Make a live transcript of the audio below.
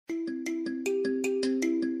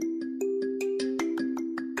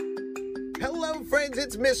friends,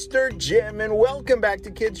 it's Mr. Jim, and welcome back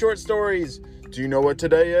to Kids Short Stories. Do you know what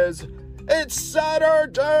today is? It's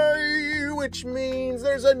Saturday, which means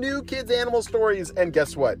there's a new Kids Animal Stories. And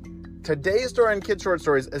guess what? Today's story on Kids Short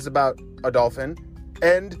Stories is about a dolphin,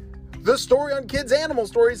 and the story on Kids Animal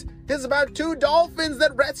Stories is about two dolphins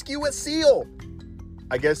that rescue a seal.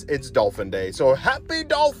 I guess it's Dolphin Day, so happy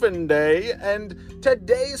Dolphin Day. And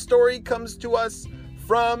today's story comes to us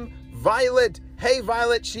from Violet. Hey,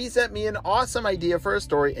 Violet, she sent me an awesome idea for a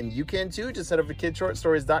story, and you can too. Just head over to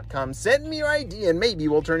kidshortstories.com. Send me your idea, and maybe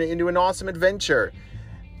we'll turn it into an awesome adventure.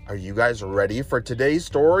 Are you guys ready for today's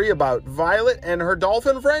story about Violet and her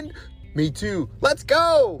dolphin friend? Me too. Let's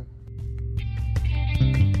go!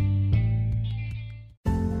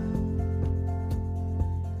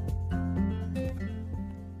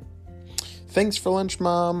 Thanks for lunch,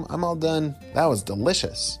 Mom. I'm all done. That was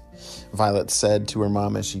delicious, Violet said to her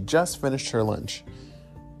mom as she just finished her lunch.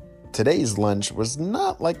 Today's lunch was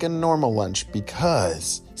not like a normal lunch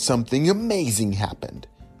because something amazing happened.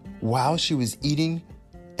 While she was eating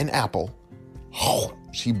an apple,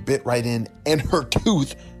 she bit right in and her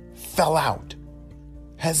tooth fell out.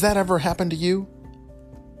 Has that ever happened to you?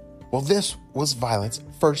 Well, this was Violet's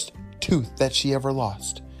first tooth that she ever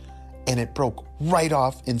lost, and it broke right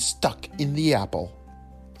off and stuck in the apple.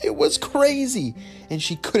 It was crazy, and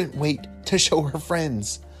she couldn't wait to show her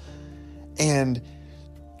friends. And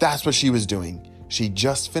that's what she was doing. She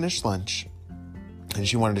just finished lunch, and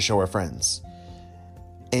she wanted to show her friends.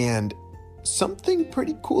 And something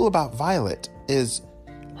pretty cool about Violet is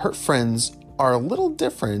her friends are a little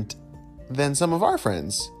different than some of our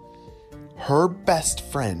friends. Her best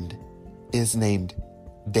friend is named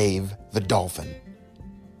Dave the Dolphin.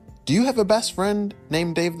 Do you have a best friend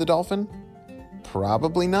named Dave the Dolphin?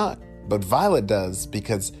 Probably not, but Violet does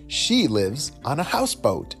because she lives on a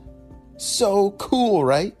houseboat. So cool,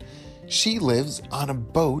 right? She lives on a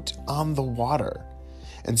boat on the water.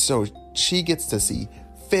 And so she gets to see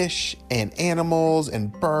fish and animals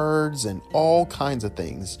and birds and all kinds of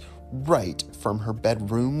things right from her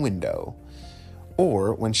bedroom window.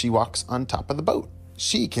 Or when she walks on top of the boat,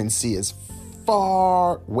 she can see as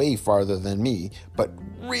far, way farther than me, but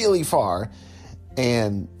really far.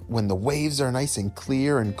 And when the waves are nice and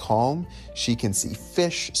clear and calm, she can see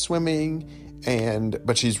fish swimming,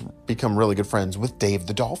 but she's become really good friends with Dave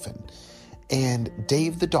the Dolphin. And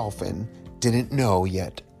Dave the Dolphin didn't know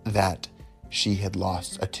yet that she had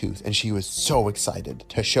lost a tooth, and she was so excited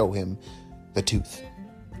to show him the tooth.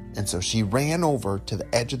 And so she ran over to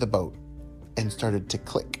the edge of the boat and started to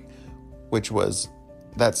click,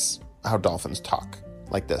 that's how dolphins talk,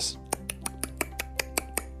 like this.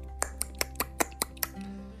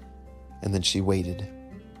 And then she waited,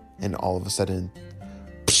 and all of a sudden,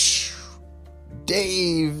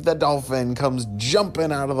 Dave the Dolphin comes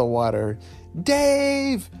jumping out of the water.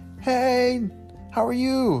 Dave! Hey! How are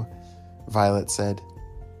you? Violet said.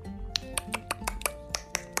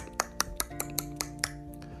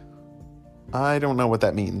 I don't know what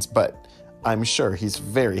that means, but I'm sure he's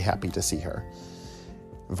very happy to see her.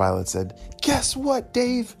 Violet said, guess what,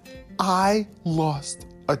 Dave? I lost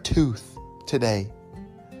a tooth today.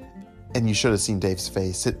 And you should have seen Dave's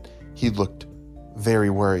face. He looked very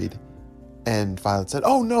worried. And Violet said,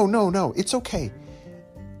 oh, no, it's okay.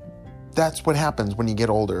 That's what happens when you get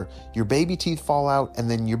older. Your baby teeth fall out,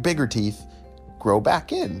 and then your bigger teeth grow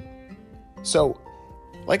back in. So,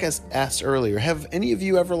 like I asked earlier, have any of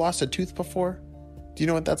you ever lost a tooth before? Do you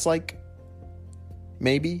know what that's like?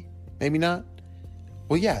 Maybe not.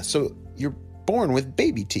 Well, yeah, so you're born with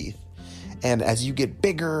baby teeth. And as you get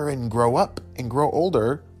bigger and grow up and grow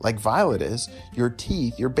older, like Violet is, your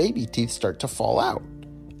baby teeth start to fall out.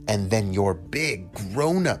 And then your big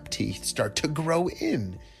grown-up teeth start to grow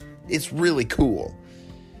in. It's really cool.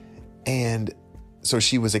 And so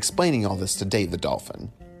she was explaining all this to Dave the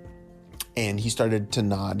Dolphin. And he started to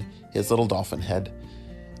nod his little dolphin head.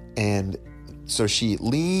 And so she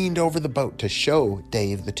leaned over the boat to show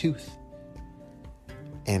Dave the tooth.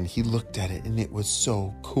 And he looked at it, and it was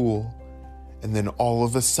so cool. And then all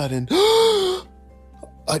of a sudden,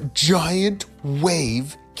 a giant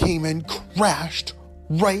wave came and crashed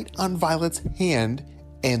right on Violet's hand,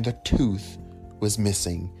 and the tooth was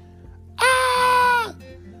missing. Ah!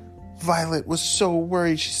 Violet was so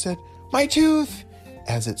worried. She said, my tooth,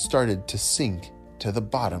 as it started to sink to the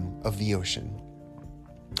bottom of the ocean.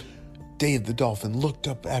 Dave the Dolphin looked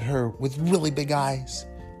up at her with really big eyes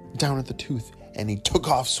down at the tooth, and he took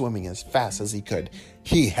off swimming as fast as he could.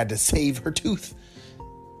 He had to save her tooth.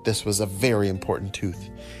 This was a very important tooth.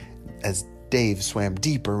 As Dave swam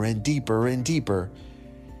deeper and deeper and deeper,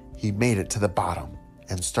 he made it to the bottom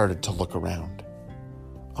and started to look around.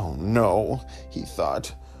 Oh no, he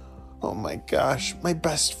thought. Oh my gosh, my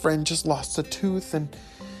best friend just lost a tooth, and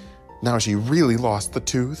now she really lost the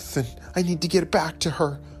tooth, and I need to get it back to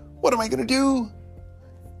her. What am I going to do?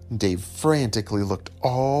 Dave frantically looked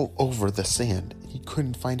all over the sand. He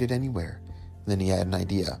couldn't find it anywhere. Then he had an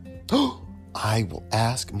idea. Oh, I will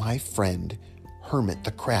ask my friend, Hermit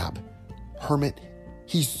the Crab. Hermit,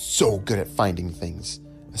 he's so good at finding things,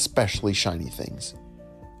 especially shiny things.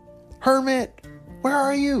 Hermit, where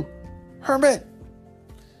are you? Hermit!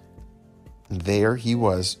 There he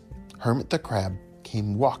was. Hermit the Crab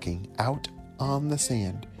came walking out on the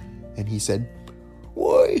sand, and he said,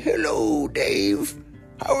 "Why, hello, Dave.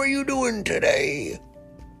 How are you doing today?"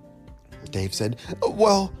 Dave said,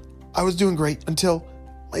 "Well, I was doing great until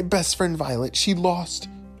my best friend Violet, she lost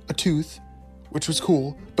a tooth, which was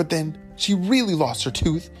cool, but then she really lost her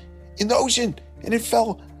tooth in the ocean, and it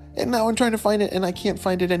fell, and now I'm trying to find it, and I can't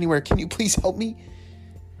find it anywhere. Can you please help me?"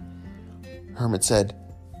 Hermit said,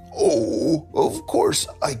 "Oh, of course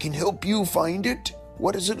I can help you find it.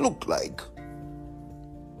 What does it look like?"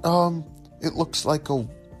 It looks like a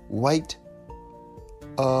white,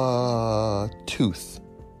 tooth.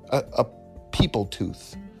 A people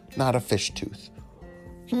tooth, not a fish tooth.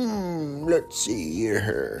 Let's see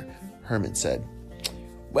here," Hermit said.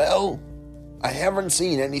 "Well, I haven't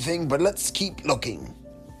seen anything, but let's keep looking."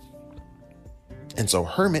 And so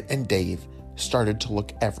Hermit and Dave started to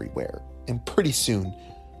look everywhere, and pretty soon,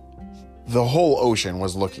 the whole ocean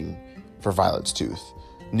was looking for Violet's tooth.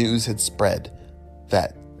 News had spread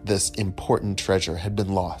that this important treasure had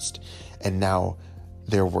been lost, and now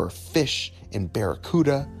there were fish and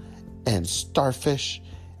barracuda and starfish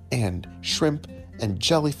and shrimp and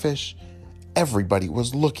jellyfish. Everybody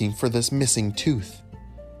was looking for this missing tooth.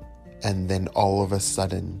 And then all of a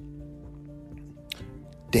sudden,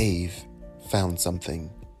 Dave found something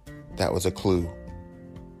that was a clue.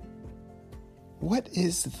 What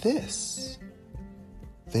is this?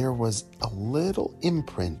 There was a little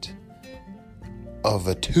imprint of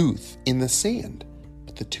a tooth in the sand,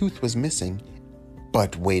 but the tooth was missing.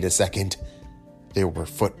 But wait a second, there were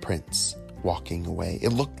footprints walking away.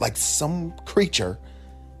 It looked like some creature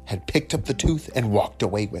had picked up the tooth and walked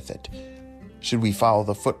away with it. Should we follow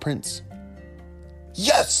the footprints?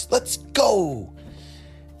 Yes, let's go!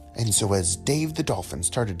 And so as Dave the Dolphin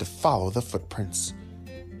started to follow the footprints,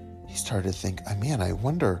 he started to think, man, I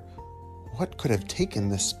wonder what could have taken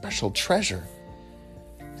this special treasure.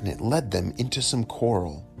 And it led them into some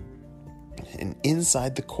coral. And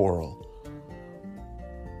inside the coral,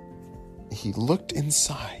 he looked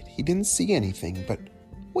inside. He didn't see anything, but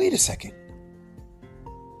wait a second.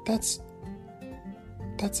 That's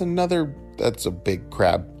a big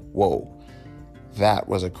crab. Whoa. That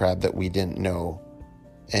was a crab that we didn't know.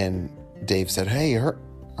 And Dave said, "Hey,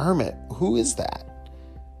 Hermit, who is that?"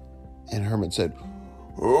 And Hermit said,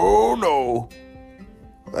 "Oh no,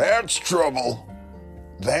 that's trouble.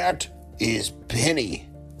 That is Penny."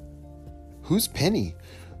 "Who's Penny?"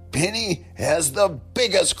 "Penny has the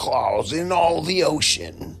biggest claws in all the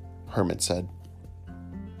ocean," Hermit said.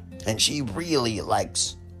 "And she really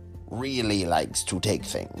likes to take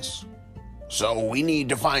things. So we need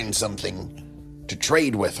to find something to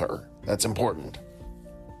trade with her. That's important."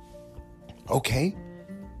 "Okay.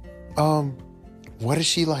 What is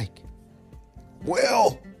she like?"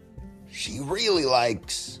 "Well, she really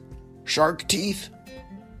likes shark teeth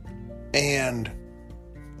and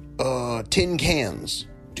tin cans.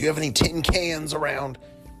 Do you have any tin cans around?"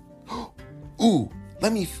 "Ooh,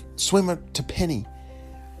 let me swim up to Penny.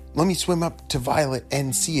 Let me swim up to Violet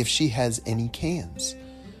and see if she has any cans."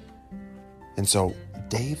 And so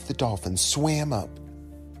Dave the Dolphin swam up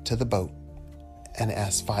to the boat and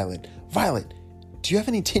asked Violet, "Violet, do you have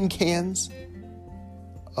any tin cans?"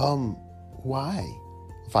 Why?"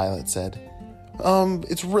 Violet said.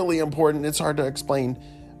 It's really important. It's hard to explain,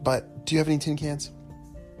 but do you have any tin cans?"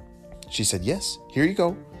 She said, "Yes, here you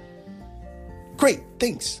go." "Great,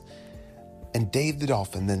 thanks." And Dave the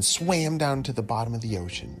Dolphin then swam down to the bottom of the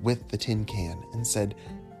ocean with the tin can and said,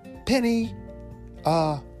 "Penny,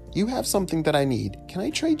 you have something that I need. Can I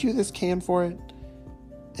trade you this can for it?"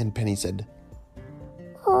 And Penny said,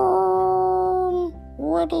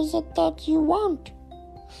 "What is it that you want?"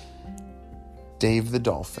 Dave the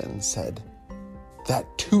Dolphin said,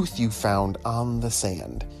 "That tooth you found on the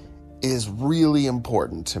sand is really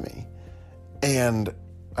important to me, and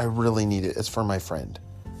I really need it. It's for my friend."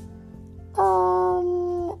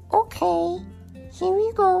 Okay, here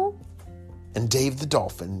you go." And Dave the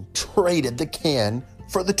Dolphin traded the can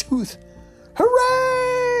for the tooth.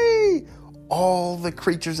 Hooray! All the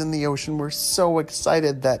creatures in the ocean were so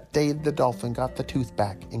excited that Dave the Dolphin got the tooth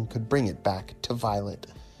back and could bring it back to Violet.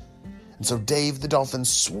 And so Dave the dolphin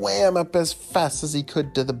swam up as fast as he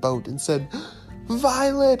could to the boat and said,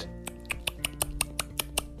 "Violet."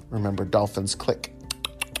 Remember, dolphins click.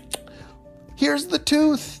 "Here's the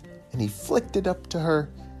tooth." And he flicked it up to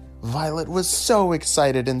her. Violet was so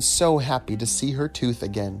excited and so happy to see her tooth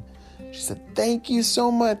again. She said, "Thank you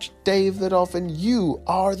so much, Dave the dolphin. You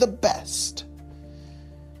are the best."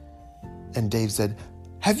 And Dave said,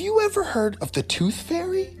 "Have you ever heard of the tooth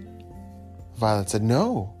fairy?" Violet said,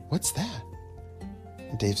 "No, what's that?"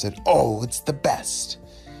 And Dave said, "Oh, it's the best.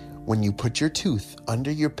 When you put your tooth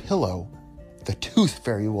under your pillow, the tooth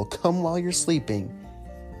fairy will come while you're sleeping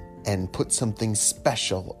and put something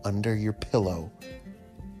special under your pillow.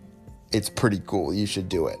 It's pretty cool. You should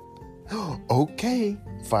do it." "Okay,"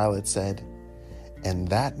 Violet said. And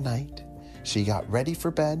that night, she got ready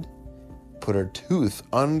for bed, put her tooth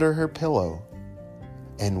under her pillow,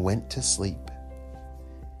 and went to sleep,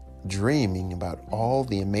 dreaming about all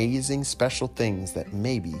the amazing special things that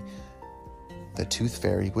maybe the tooth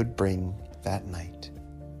fairy would bring that night.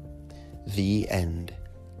 The end.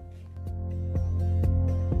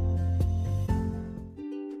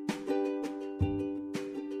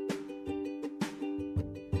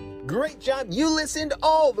 Great job. You listened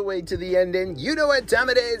all the way to the end, and you know what time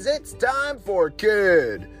it is. It's time for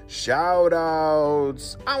Kid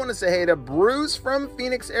Shoutouts. I want to say hey to Bruce from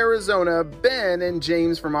Phoenix, Arizona, Ben and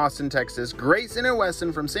James from Austin, Texas, Grayson and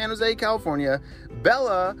Weston from San Jose, California,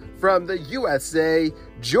 Bella from the USA,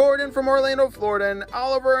 Jordan from Orlando, Florida, and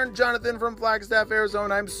Oliver and Jonathan from Flagstaff,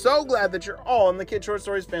 Arizona. I'm so glad that you're all in the Kid Short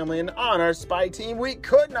Stories family and on our spy team. We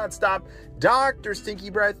could not stop Dr. Stinky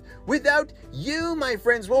Breath without you, my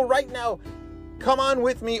friends. Well, right now, come on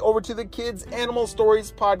with me over to the Kids Animal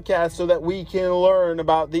Stories podcast so that we can learn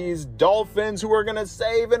about these dolphins who are going to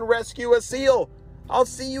save and rescue a seal. I'll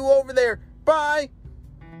see you over there. Bye.